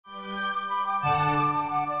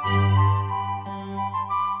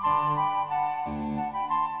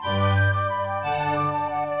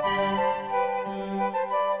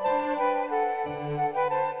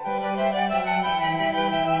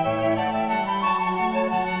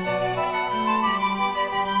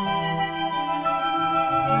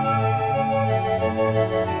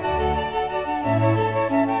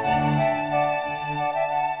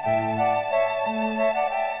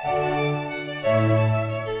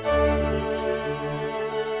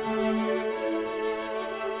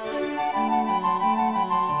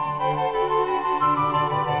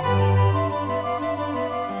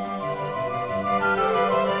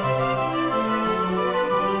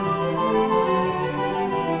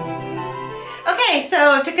Okay,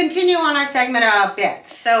 so to continue on our segment of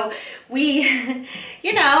bits. So we,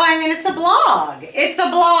 you know, I mean, it's a blog. It's a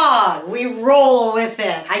blog. We roll with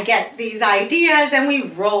it. I get these ideas and we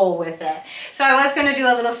roll with it. So I was going to do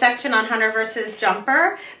a little section on hunter versus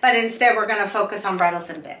jumper, but instead we're going to focus on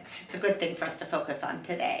bridles and bits. It's a good thing for us to focus on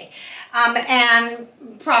today. And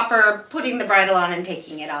proper putting the bridle on and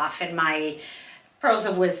taking it off, and my pearls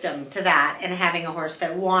of wisdom to that, and having a horse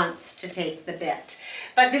that wants to take the bit.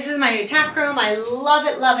 But this is my new tack room. I love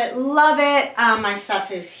it, love it, love it. My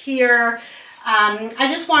stuff is here. I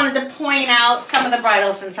just wanted to point out some of the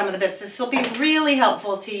bridles and some of the bits. This will be really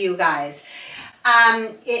helpful to you guys.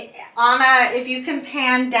 If you can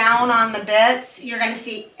pan down on the bits, you're going to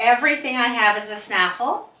see everything I have is a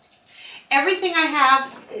snaffle. Everything I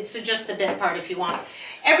have is, so just the bit part if you want.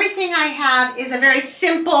 Everything I have is a very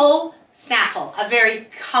simple snaffle, a very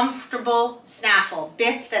comfortable snaffle,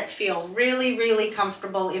 bits that feel really, really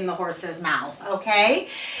comfortable in the horse's mouth, okay?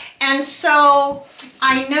 And so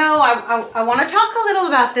I know, I want to talk a little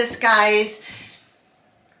about this, guys.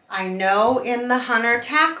 I know in the hunter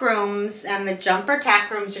tack rooms and the jumper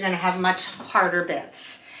tack rooms, you're going to have much harder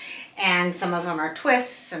bits. And some of them are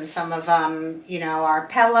twists, and some of them, you know, are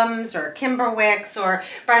Pelhams or Kimberwicks or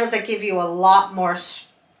bridles that give you a lot more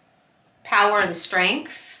power and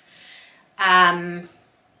strength. And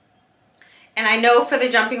I know for the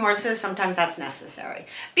jumping horses, sometimes that's necessary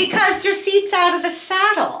because your seat's out of the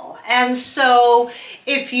saddle. And so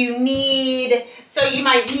if you need, so you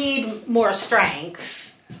might need more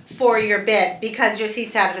strength for your bit because your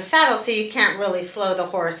seat's out of the saddle, so you can't really slow the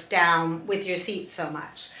horse down with your seat so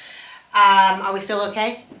much. Are we still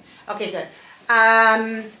okay? Okay, good.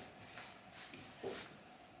 I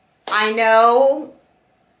know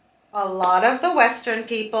a lot of the Western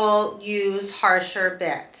people use harsher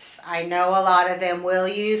bits. I know a lot of them will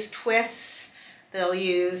use twists. They'll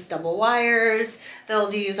use double wires.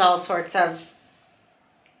 They'll use all sorts of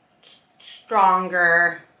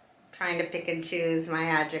stronger, trying to pick and choose my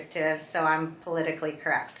adjectives so I'm politically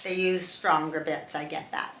correct. They use stronger bits. I get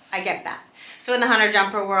that. I get that. So in the hunter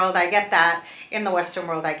jumper world, I get that. In the Western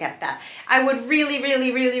world, I get that. I would really,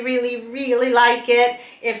 really, really, really, really like it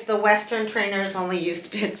if the Western trainers only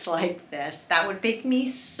used bits like this. That would make me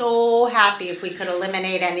so happy if we could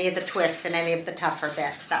eliminate any of the twists and any of the tougher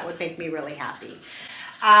bits. That would make me really happy.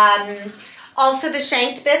 Also the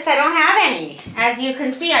shanked bits, I don't have any. As you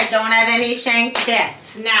can see, I don't have any shanked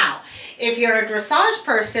bits. Now, if you're a dressage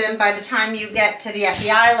person, by the time you get to the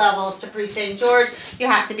FEI levels to Pre-St. George, you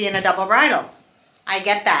have to be in a double bridle. I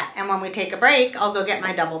get that. And when we take a break, I'll go get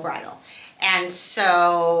my double bridle. And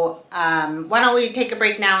so, why don't we take a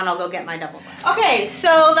break now and I'll go get my double bridle. Okay,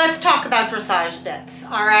 so let's talk about dressage bits,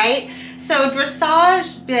 all right? So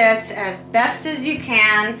dressage bits, as best as you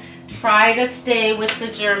can, try to stay with the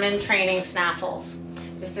German training snaffles.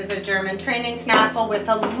 This is a German training snaffle with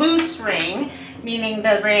a loose ring, meaning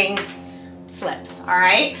the ring slips, all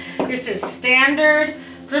right? This is standard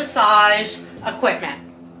dressage equipment.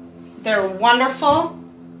 They're wonderful.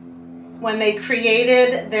 When they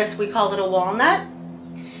created this, we called it a walnut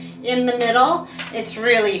in the middle. It's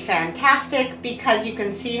really fantastic because you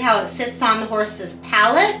can see how it sits on the horse's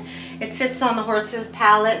palate. It sits on the horse's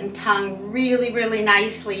palate and tongue really, really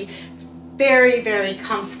nicely. It's very, very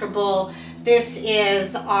comfortable. This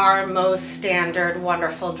is our most standard,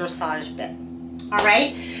 wonderful dressage bit. All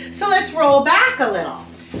right, so let's roll back a little.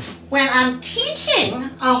 When I'm teaching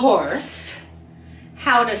a horse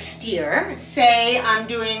how to steer, say I'm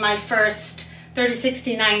doing my first 30,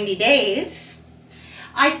 60, 90 days,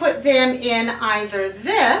 I put them in either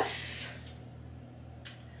this,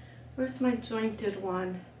 where's my jointed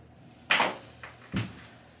one?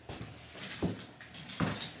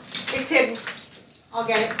 It's hidden, I'll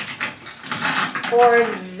get it, or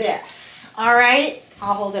this, all right?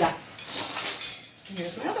 I'll hold it up.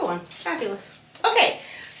 Here's my other one. Fabulous. Okay,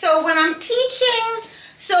 so when I'm teaching,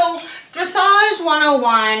 so Dressage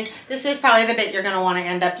 101, this is probably the bit you're going to want to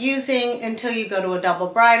end up using until you go to a double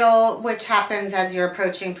bridle, which happens as you're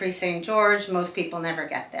approaching Pre-St. George. Most people never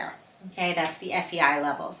get there. Okay, that's the FEI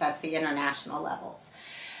levels. That's the international levels.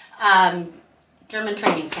 German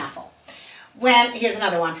training snaffle. Here's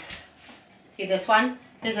another one. See this one?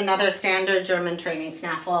 Here's another standard German training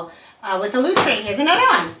snaffle with a loose ring. Here's another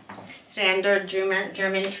one. Standard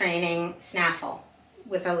German training snaffle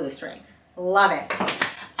with a loose ring. Love it.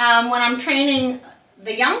 When I'm training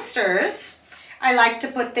the youngsters, I like to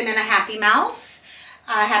put them in a Happy Mouth.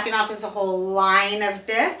 Happy Mouth is a whole line of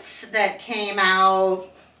bits that came out,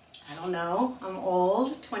 I don't know, I'm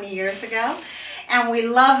old, 20 years ago. And we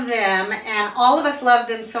love them, and all of us love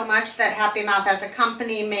them so much that Happy Mouth as a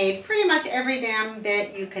company made pretty much every damn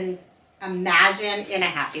bit you can imagine in a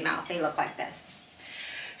happy mouth. They look like this.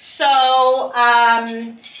 So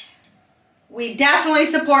we definitely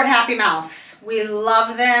support happy mouths. We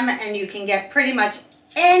love them, and you can get pretty much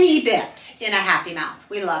any bit in a happy mouth.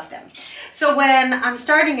 We love them. So when I'm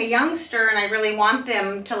starting a youngster and I really want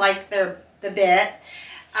them to like the bit,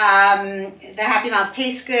 the happy mouths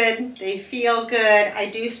taste good, they feel good. I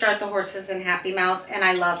do start the horses in happy mouths, and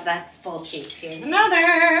I love the full cheeks. Here's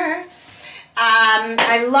another.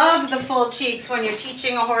 I love the full cheeks when you're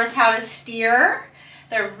teaching a horse how to steer.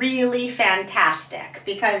 They're really fantastic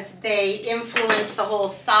because they influence the whole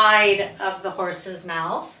side of the horse's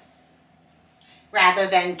mouth rather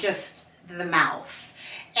than just the mouth.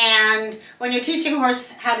 And when you're teaching a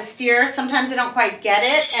horse how to steer, sometimes they don't quite get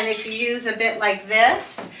it, and if you use a bit like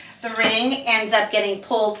this, the ring ends up getting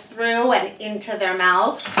pulled through and into their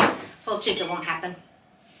mouths. Full cheek, it won't happen.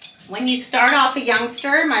 When you start off a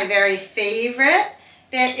youngster, my very favorite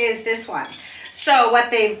bit is this one. So what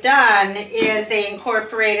they've done is they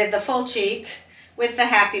incorporated the full cheek with the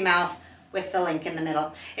happy mouth with the link in the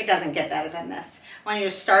middle. It doesn't get better than this. When you're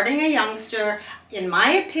starting a youngster, in my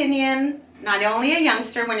opinion, not only a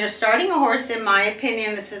youngster, when you're starting a horse, in my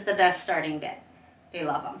opinion, this is the best starting bit. They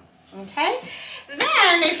love them, okay?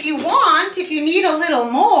 Then if you want, if you need a little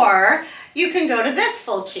more, you can go to this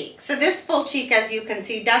full cheek. So this full cheek, as you can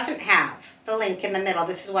see, doesn't have the link in the middle.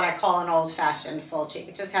 This is what I call an old-fashioned full cheek.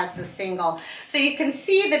 It just has the single. So you can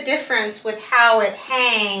see the difference with how it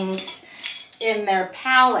hangs in their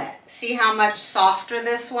palate. See how much softer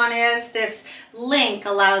this one is? This link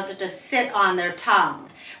allows it to sit on their tongue,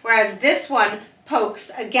 whereas this one pokes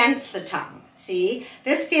against the tongue. See?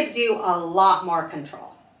 This gives you a lot more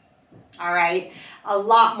control. All right? A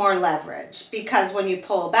lot more leverage, because when you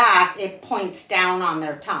pull back, it points down on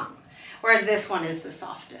their tongue, whereas this one is the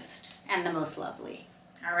softest and the most lovely.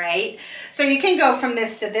 All right? So you can go from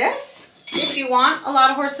this to this if you want. A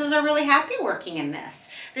lot of horses are really happy working in this.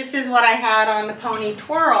 This is what I had on the pony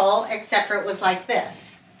Twirl, except for it was like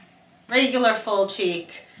this. Regular full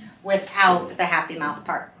cheek without the happy mouth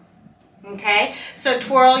part. Okay? So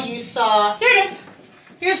Twirl, you saw, here it is.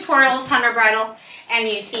 Here's Twirl's hunter bridle. And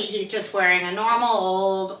you see he's just wearing a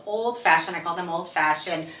normal old-fashioned, I call them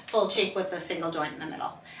old-fashioned, full cheek with a single joint in the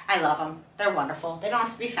middle. I love them. They're wonderful. They don't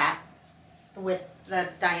have to be fat. The width, the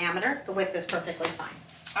diameter, the width is perfectly fine.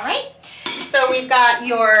 All right? So we've got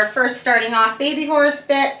your first starting off baby horse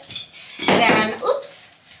bit. Then,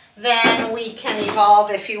 oops, then we can evolve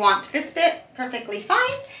if you want to this bit, perfectly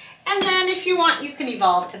fine. And then if you want, you can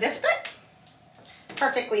evolve to this bit,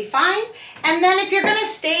 perfectly fine. And then if you're going to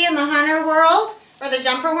stay in the hunter world, or the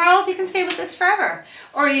jumper world, you can stay with this forever.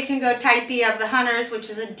 Or you can go type B of the hunters,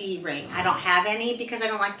 which is a D ring. I don't have any because I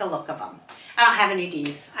don't like the look of them. I don't have any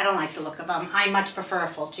Ds. I don't like the look of them. I much prefer a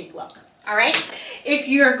full cheek look. All right? If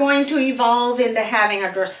you're going to evolve into having a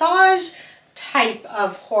dressage type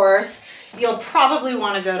of horse, you'll probably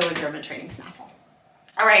want to go to a German training snaffle.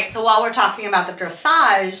 All right, so while we're talking about the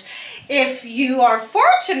dressage, if you are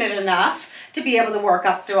fortunate enough to be able to work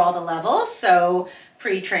up through all the levels, so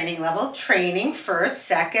pre-training level, training first,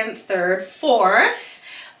 second, third, fourth.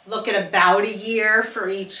 Look at about a year for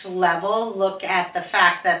each level. Look at the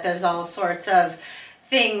fact that there's all sorts of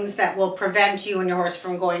things that will prevent you and your horse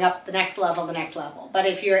from going up the next level, But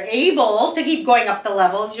if you're able to keep going up the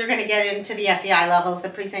levels, you're going to get into the FEI levels, the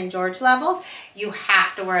pre-St. George levels. You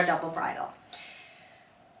have to wear a double bridle.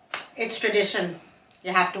 It's tradition.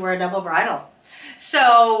 You have to wear a double bridle.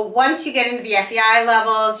 So once you get into the FEI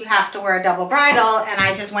levels, you have to wear a double bridle, and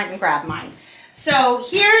I just went and grabbed mine. So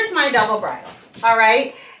here's my double bridle. All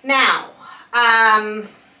right. Now,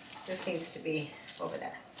 this needs to be over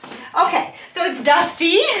there. Okay, so it's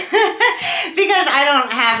dusty because I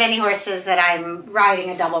don't have any horses that I'm riding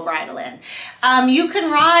a double bridle in. You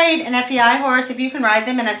can ride an FEI horse if you can ride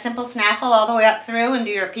them in a simple snaffle all the way up through and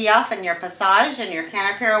do your piaffe and your passage and your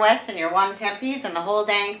canter pirouettes and your one tempies and the whole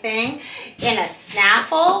dang thing in a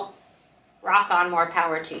snaffle. Rock on, more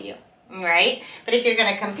power to you, all right? But if you're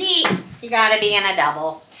going to compete, you got to be in a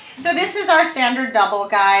double. So this is our standard double,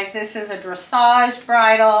 guys. This is a dressage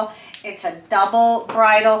bridle. It's a double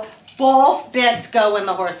bridle. Both bits go in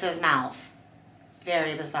the horse's mouth.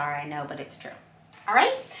 Very bizarre, I know, but it's true. All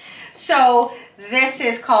right? So this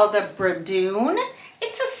is called a bradoon.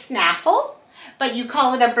 It's a snaffle, but you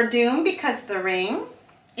call it a bradoon because the ring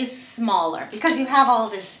is smaller, because you have all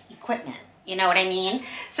this equipment. You know what I mean?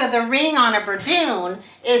 So the ring on a bradoon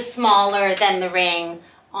is smaller than the ring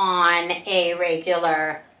on a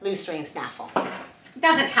regular loose ring snaffle. It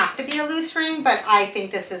doesn't have to be a loose ring, but I think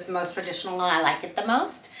this is the most traditional and I like it the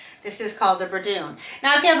most. This is called a bradoon.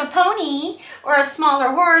 Now, if you have a pony or a smaller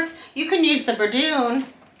horse, you can use the bradoon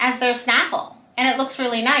as their snaffle. And it looks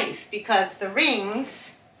really nice because the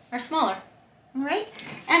rings are smaller, all right?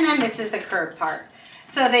 And then this is the curb part.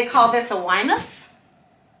 So they call this a Weymouth,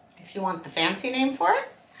 if you want the fancy name for it,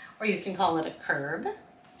 or you can call it a curb.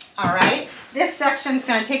 All right, this section's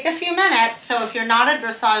gonna take a few minutes, so if you're not a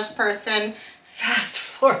dressage person, fast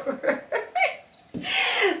forward.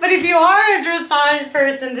 But if you are a dressage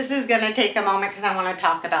person, this is gonna take a moment because I wanna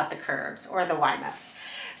talk about the curbs or the Weymouths.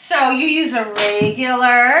 So you use a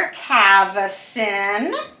regular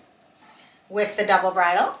cavesson with the double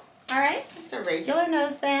bridle, all right? Just a regular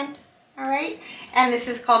noseband, all right? And this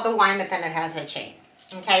is called the Weymouth and it has a chain.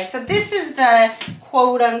 Okay, so this is the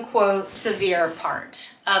quote-unquote severe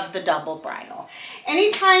part of the double bridle.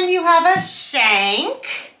 Anytime you have a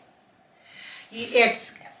shank,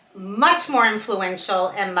 it's much more influential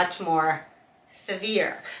and much more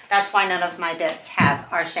severe. That's why none of my bits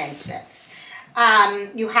are shanked bits.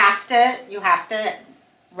 You have to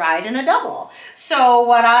ride in a double. So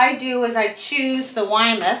what I do is I choose the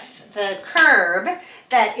Weymouth, the curb,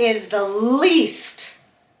 that is the least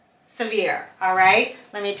severe, all right?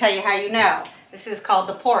 Let me tell you how you know. This is called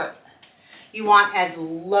the port. You want as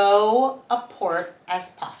low a port as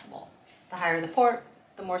possible. The higher the port,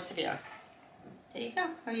 the more severe. There you go.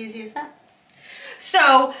 How easy is that?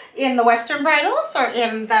 So in the Western bridles or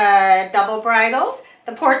in the double bridles,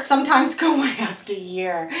 the ports sometimes go way up to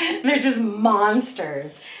here. They're just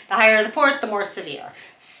monsters. The higher the port, the more severe.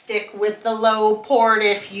 Stick with the low port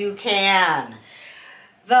if you can.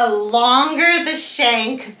 The longer the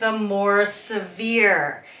shank, the more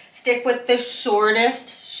severe. Stick with the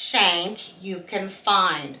shortest shank you can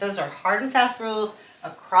find. Those are hard and fast rules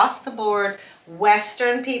across the board.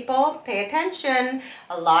 Western people, pay attention.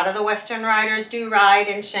 A lot of the Western riders do ride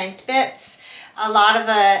in shanked bits. A lot of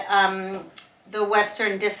the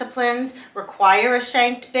Western disciplines require a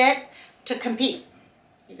shanked bit to compete.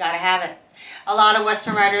 You gotta have it. A lot of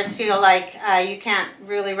Western riders feel like you can't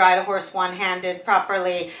really ride a horse one-handed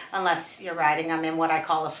properly unless you're riding them in what I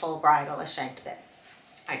call a full bridle, a shanked bit.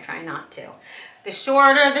 I try not to. The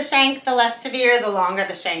shorter the shank, the less severe. The longer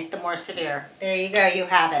the shank, the more severe. There you go, you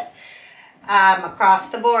have it. Across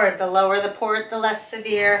the board, the lower the port, the less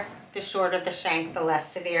severe. The shorter the shank, the less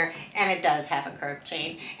severe. And it does have a curb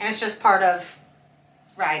chain. And it's just part of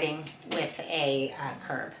riding with a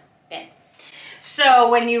curb bit. So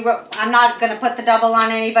when I'm not going to put the double on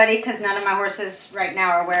anybody because none of my horses right now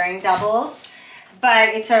are wearing doubles, but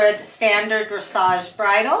it's a standard dressage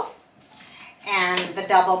bridle and the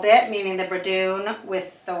double bit, meaning the Bridoon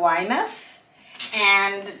with the Weymouth,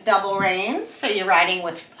 and double reins. So you're riding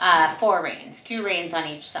with 4 reins, 2 reins on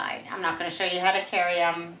each side. I'm not going to show you how to carry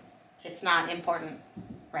them. It's not important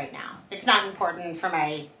right now. It's not important for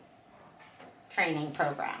my training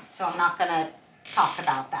program, so I'm not going to talk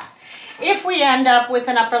about that. If we end up with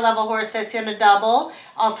an upper level horse that's in a double,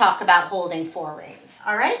 I'll talk about holding 4 reins,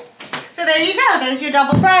 all right? So there you go, there's your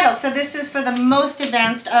double bridle. So this is for the most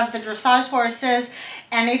advanced of the dressage horses,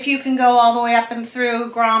 and if you can go all the way up and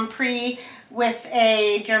through Grand Prix with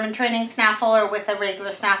a German training snaffle or with a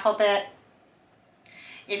regular snaffle bit,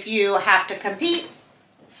 if you have to compete,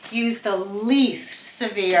 use the least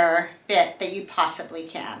severe bit that you possibly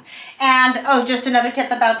can. And, oh, just another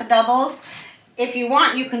tip about the doubles. If you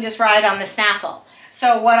want, you can just ride on the snaffle.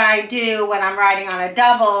 So what I do when I'm riding on a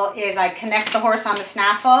double is I connect the horse on the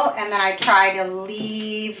snaffle and then I try to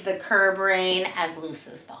leave the curb rein as loose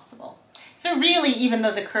as possible. So really, even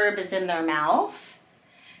though the curb is in their mouth,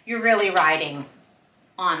 you're really riding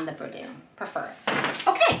on the Bridoon, preferred.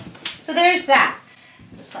 Okay, so there's that.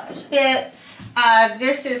 Dressage bit.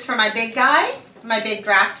 This is for my big guy, my big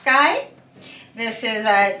draft guy. This is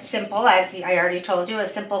a simple, as I already told you, a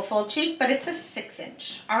simple full cheek, but it's a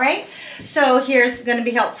 6-inch, all right? So here's going to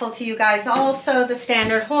be helpful to you guys also. The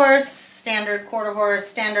standard horse, standard quarter horse,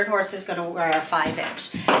 standard horse is going to wear a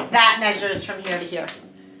 5-inch. That measures from here to here,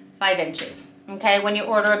 5 inches, okay? When you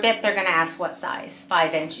order a bit, they're going to ask what size.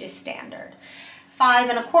 5-inch is standard. 5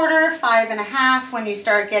 1/4, 5 1/2 when you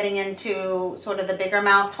start getting into sort of the bigger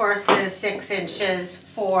mouthed horses, 6 inches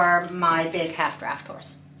for my big half draft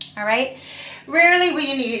horse, all right? Rarely will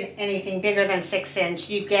you need anything bigger than 6-inch.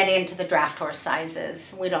 You get into the draft horse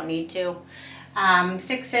sizes. We don't need to.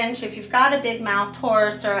 6-inch, if you've got a big mouthed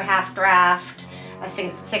horse or a half draft, a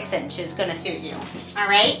 6-inch is going to suit you. All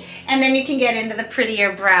right? And then you can get into the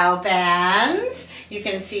prettier brow bands. You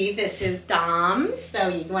can see this is Dom's. So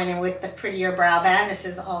you went in with the prettier brow band. This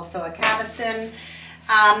is also a cavesson.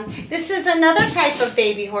 This is another type of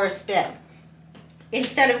baby horse bit.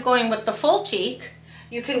 Instead of going with the full cheek,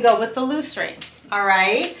 you can go with the loose rein, all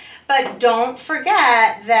right? But don't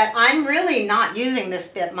forget that I'm really not using this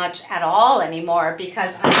bit much at all anymore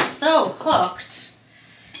because I'm so hooked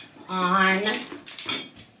on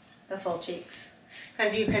the full cheeks.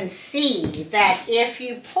 Because you can see that if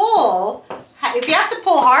you have to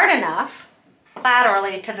pull hard enough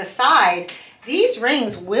laterally to the side, these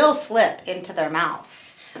rings will slip into their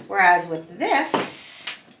mouths. Whereas with this,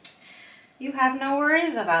 you have no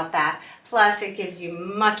worries about that. Plus, it gives you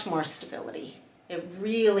much more stability. It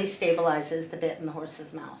really stabilizes the bit in the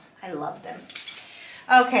horse's mouth. I love them.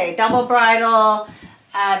 Okay, double bridle,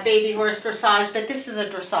 baby horse dressage, but this is a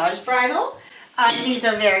dressage bridle. This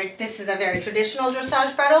is a very traditional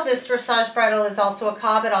dressage bridle. This dressage bridle is also a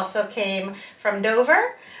cob. It also came from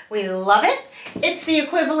Dover. We love it. It's the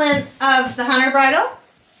equivalent of the hunter bridle.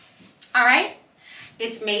 All right.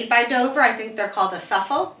 It's made by Dover. I think they're called a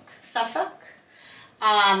Suffolk.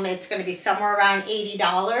 It's going to be somewhere around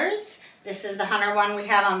 $80. This is the hunter one we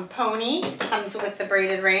have on pony. Comes with the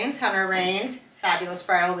braided reins, hunter reins. Fabulous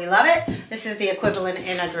bridle. We love it. This is the equivalent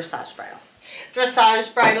in a dressage bridle.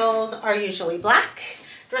 Dressage bridles are usually black.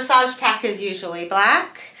 Dressage tack is usually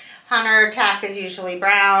black. Hunter tack is usually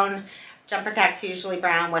brown. Jumper tack is usually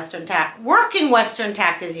brown. Western tack, working Western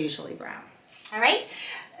tack is usually brown. All right.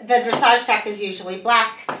 The dressage tack is usually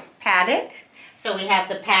black, padded. So we have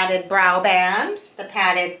the padded brow band, the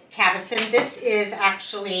padded cavesson. This is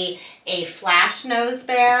actually a flash nose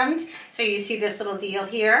band. So you see this little deal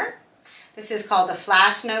here. This is called a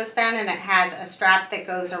flash nose band, and it has a strap that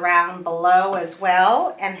goes around below as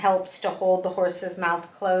well and helps to hold the horse's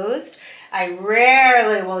mouth closed. I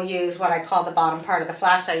rarely will use what I call the bottom part of the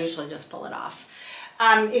flash. I usually just pull it off.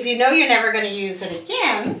 If you know you're never going to use it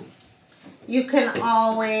again, you can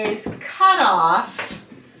always cut off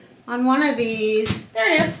on one of these. There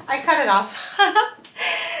it is. I cut it off.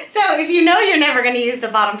 So if you know you're never going to use the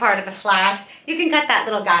bottom part of the flash, you can cut that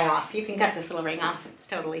little guy off. You can cut this little ring off. It's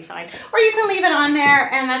totally fine. Or you can leave it on there,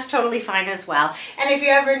 and that's totally fine as well. And if you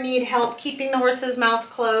ever need help keeping the horse's mouth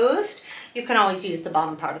closed, you can always use the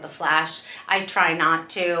bottom part of the flash. I try not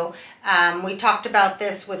to. We talked about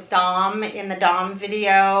this with Dom in the Dom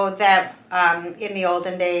video that in the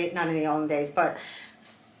olden days, not in the olden days, but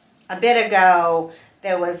a bit ago,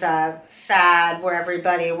 there was a fad where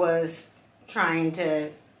everybody was trying to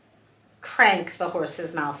crank the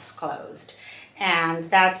horse's mouths closed. And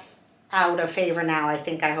that's out of favor now, I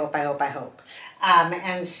think, I hope.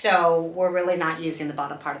 And so we're really not using the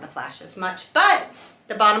bottom part of the flash as much, but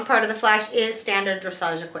the bottom part of the flash is standard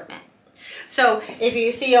dressage equipment. So if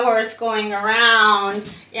you see a horse going around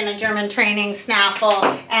in a German training snaffle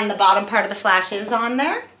and the bottom part of the flash is on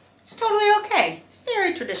there, it's totally okay. It's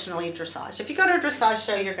very traditionally dressage. If you go to a dressage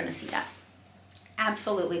show, you're going to see that.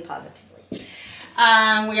 Absolutely, positively.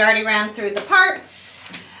 We already ran through the parts.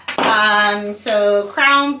 So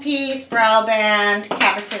crown piece, brow band,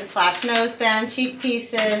 cavesson / nose band, cheek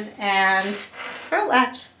pieces, and throat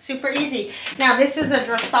latch. Super easy. Now this is a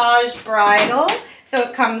dressage bridle, so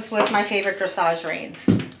it comes with my favorite dressage reins.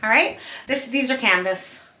 All right, these are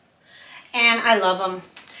canvas, and I love them.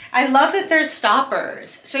 I love that there's stoppers,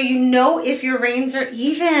 so you know if your reins are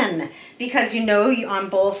even, because you know on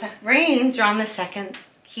both reins you're on the second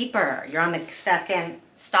keeper, you're on the second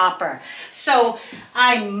stopper. So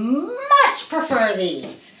I much prefer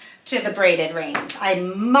these to the braided reins. I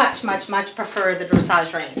much prefer the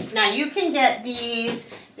dressage reins. Now you can get these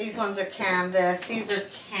ones are canvas, these are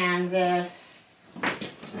canvas,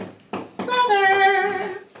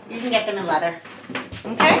 leather. You can get them in leather,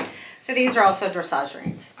 okay? So these are also dressage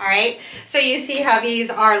reins, all right? So you see how these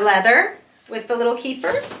are leather with the little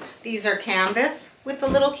keepers. These are canvas with the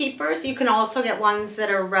little keepers. You can also get ones that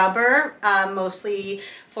are rubber, mostly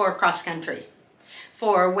for cross country,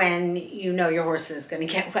 for when you know your horse is going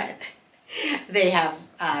to get wet. They have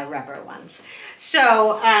rubber ones.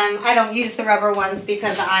 So I don't use the rubber ones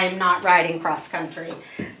because I'm not riding cross country.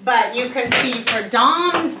 But you can see for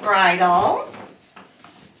Dom's bridle,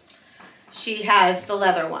 she has the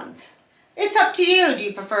leather ones. It's up to you. Do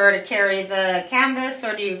you prefer to carry the canvas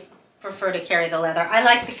or do you prefer to carry the leather? I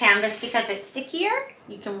like the canvas because it's stickier.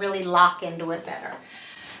 You can really lock into it better.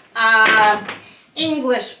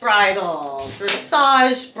 English bridle,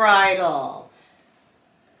 dressage bridle,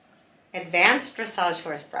 advanced dressage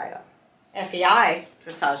horse bridle, FEI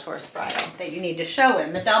dressage horse bridle that you need to show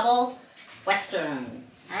in the double Western.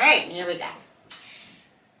 All right, here we go.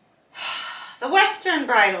 The Western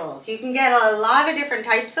bridles. You can get a lot of different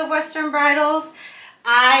types of Western bridles.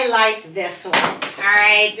 I like this one. All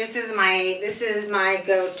right, this is my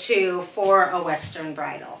go-to for a Western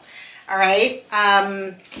bridle. All right,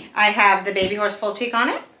 I have the baby horse full cheek on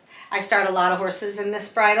it. I start a lot of horses in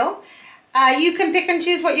this bridle. You can pick and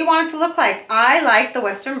choose what you want it to look like. I like the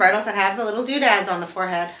Western bridles that have the little doodads on the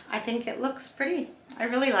forehead. I think it looks pretty. I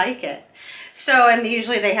really like it. So, and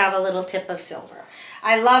usually they have a little tip of silver.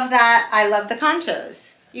 I love that. I love the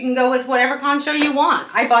conchos. You can go with whatever concho you want.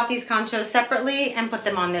 I bought these conchos separately and put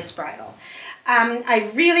them on this bridle. I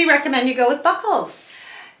really recommend you go with buckles.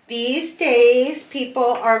 These days, people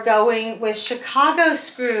are going with Chicago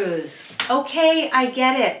screws. Okay, I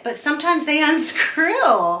get it, but sometimes they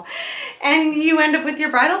unscrew and you end up with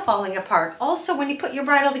your bridle falling apart. Also, when you put your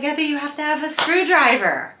bridle together, you have to have a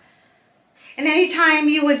screwdriver. And anytime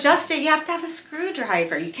you adjust it, you have to have a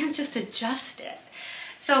screwdriver. You can't just adjust it.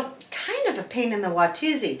 So kind of a pain in the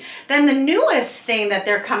watusi. Then the newest thing that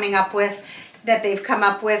they've come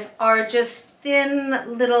up with are just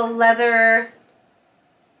thin little leather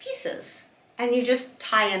pieces, and you just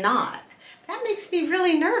tie a knot. That makes me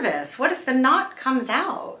really nervous. What if the knot comes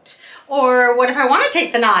out? Or what if I want to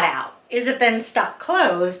take the knot out? Is it then stuck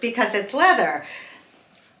closed because it's leather?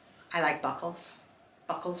 I like buckles.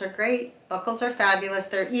 Buckles are great. Buckles are fabulous.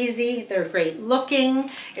 They're easy. They're great looking.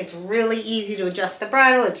 It's really easy to adjust the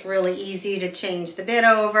bridle. It's really easy to change the bit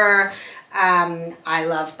over. I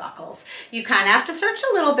love buckles. You kind of have to search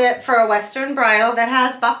a little bit for a Western bridle that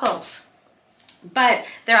has buckles. But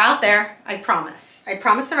they're out there, I promise. I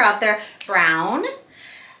promise they're out there. Brown.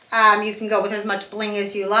 You can go with as much bling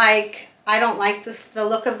as you like. I don't like the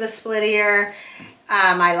look of the split ear.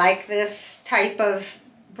 I like this type of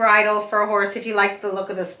bridle for a horse. If you like the look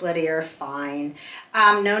of the split ear, fine.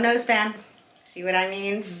 No noseband. See what I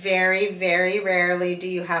mean? Very, very rarely do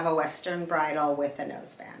you have a Western bridle with a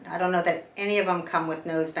noseband. I don't know that any of them come with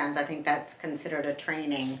nosebands. I think that's considered a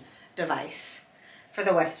training device for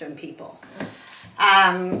the Western people.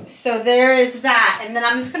 So there is that. And then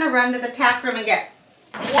I'm just going to run to the tack room and get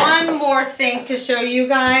one more thing to show you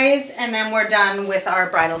guys, and then we're done with our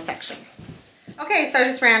bridle section. Okay, so I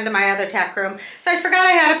just ran to my other tack room. So I forgot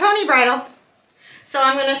I had a pony bridle. So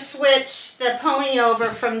I'm going to switch the pony over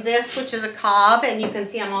from this, which is a cob, and you can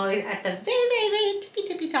see I'm always at the very, very, very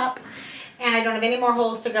tippy top. And I don't have any more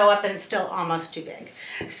holes to go up, and it's still almost too big.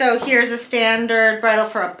 So here's a standard bridle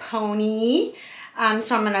for a pony.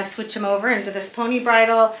 So I'm going to switch them over into this pony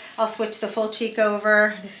bridle. I'll switch the full cheek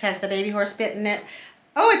over. This has the baby horse bit in it.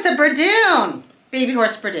 Oh, it's a bradoon. Baby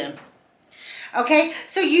horse bradoon. Okay,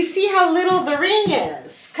 so you see how little the ring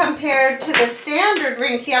is compared to the standard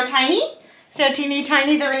ring. See how tiny? See how teeny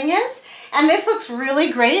tiny the ring is? And this looks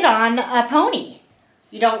really great on a pony.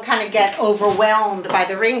 You don't kind of get overwhelmed by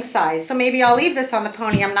the ring size. So maybe I'll leave this on the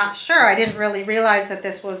pony. I'm not sure. I didn't really realize that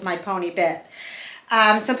this was my pony bit.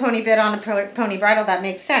 So pony bit on a pony bridle, that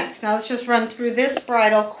makes sense. Now let's just run through this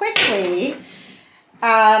bridle quickly.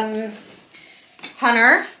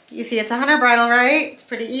 Hunter, you see it's a hunter bridle, right? It's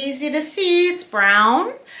pretty easy to see. It's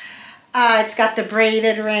brown. It's got the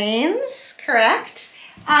braided reins, correct?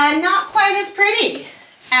 Not quite as pretty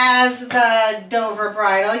as the Dover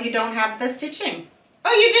bridle. You don't have the stitching.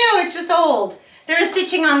 Oh, you do. It's just old. There is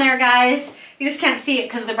stitching on there, guys. You just can't see it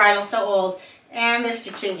because the bridle's so old. And there's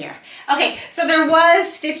stitching here. Okay, so there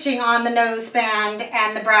was stitching on the noseband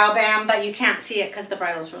and the brow band, but you can't see it because the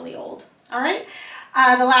bridle's really old. All right.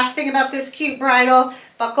 The last thing about this cute bridle,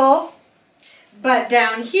 buckle. But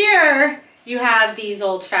down here, you have these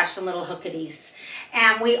old-fashioned little hookadies.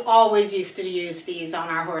 And we always used to use these on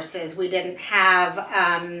our horses. We didn't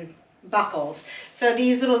have buckles. So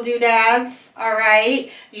these little doodads, all right,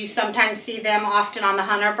 you sometimes see them often on the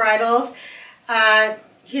hunter bridles.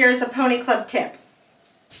 Here's a pony club tip.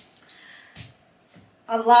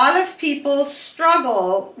 A lot of people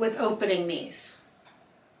struggle with opening these,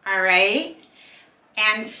 all right?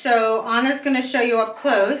 And so Anna's going to show you up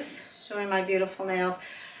close, showing my beautiful nails.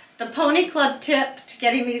 The pony club tip to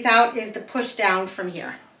getting these out is to push down from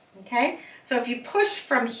here, okay? So if you push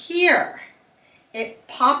from here, it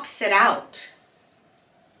pops it out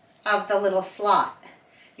of the little slot.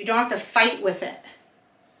 You don't have to fight with it.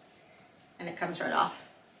 And it comes right off.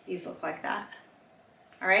 These look like that.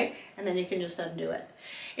 All right? And then you can just undo it.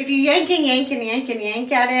 If you yank and yank and yank and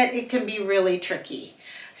yank at it, it can be really tricky.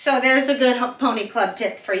 So there's a good pony club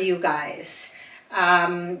tip for you guys.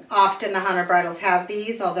 Often the hunter bridles have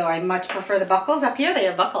these, although I much prefer the buckles. Up here they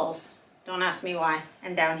have buckles. Don't ask me why.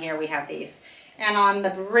 And down here we have these. And on the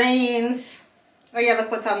reins, oh yeah, look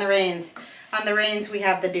what's on the reins. On the reins we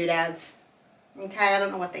have the doodads. Okay, I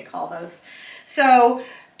don't know what they call those. So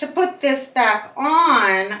to put this back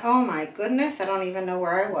on, oh my goodness, I don't even know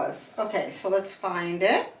where I was. Okay, so let's find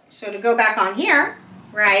it. So to go back on here,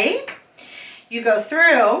 right, you go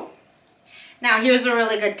through. Now here's a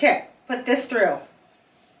really good tip. Put this through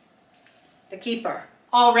the keeper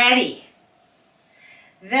already.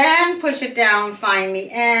 Then push it down, find the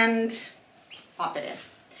end, pop it in.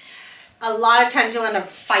 A lot of times you'll end up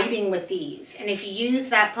fighting with these. And if you use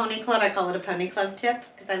that pony club, I call it a pony club tip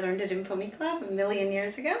because I learned it in pony club a million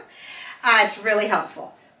years ago. It's really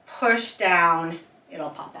helpful. Push down,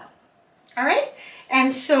 it'll pop out. All right.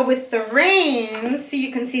 And so with the reins, so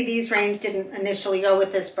you can see these reins didn't initially go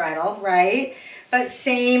with this bridle, right? But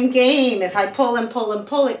same game. If I pull and pull and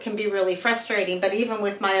pull, it can be really frustrating. But even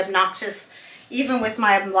with my obnoxious,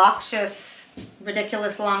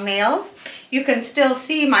 ridiculous long nails, you can still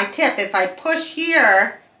see my tip. If I push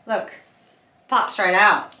here, look, pops right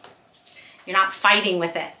out. You're not fighting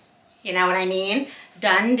with it. You know what I mean?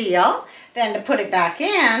 Done deal. Then to put it back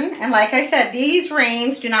in, and like I said, these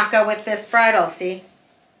reins do not go with this bridle, see?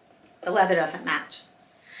 The leather doesn't match.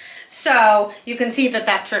 So you can see that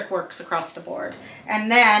that trick works across the board. And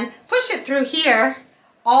then push it through here,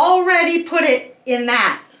 already put it in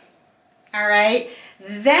that. All right,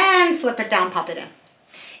 then slip it down, pop it in.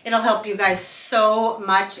 It'll help you guys so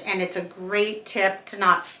much, and it's a great tip to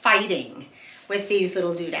not fighting with these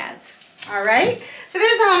little doodads. All right, so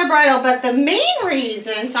there's the hunter bridle, but the main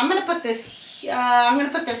reason, so I'm gonna put this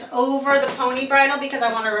over the pony bridle because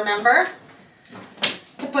I want to remember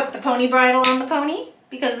to put the pony bridle on the pony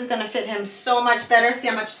because it's gonna fit him so much better. See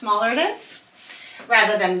how much smaller it is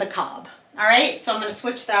rather than the cob. All right, so I'm going to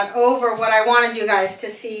switch that over. What I wanted you guys to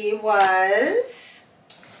see was,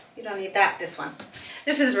 you don't need that, this one.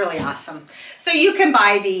 This is really awesome. So you can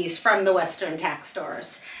buy these from the Western tack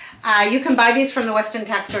stores. You can buy these from the Western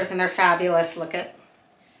tack stores and they're fabulous. Look at,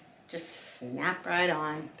 just snap right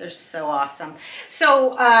on. They're so awesome.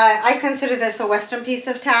 So I consider this a Western piece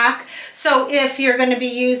of tack. So if you're going to be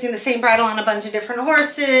using the same bridle on a bunch of different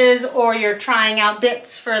horses, or you're trying out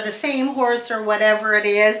bits for the same horse or whatever it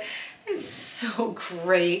is, it's so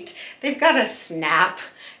great. They've got a snap.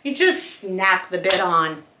 You just snap the bit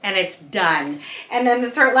on and it's done. And then the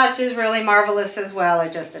throat latch is really marvelous as well.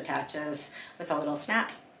 It just attaches with a little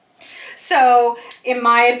snap. So in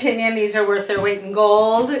my opinion, these are worth their weight in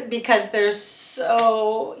gold because they're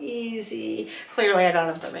so easy. Clearly I don't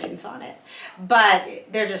have the reins on it, but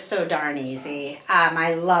they're just so darn easy.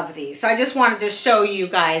 I love these. So I just wanted to show you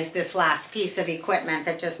guys this last piece of equipment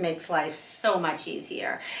that just makes life so much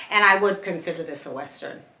easier. And I would consider this a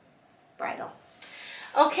Western bridle.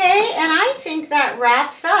 Okay, and I think that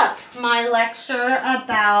wraps up my lecture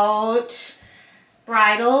about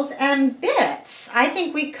bridles and bits. I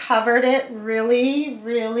think we covered it really,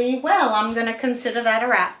 really well. I'm going to consider that a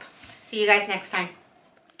wrap. See you guys next time.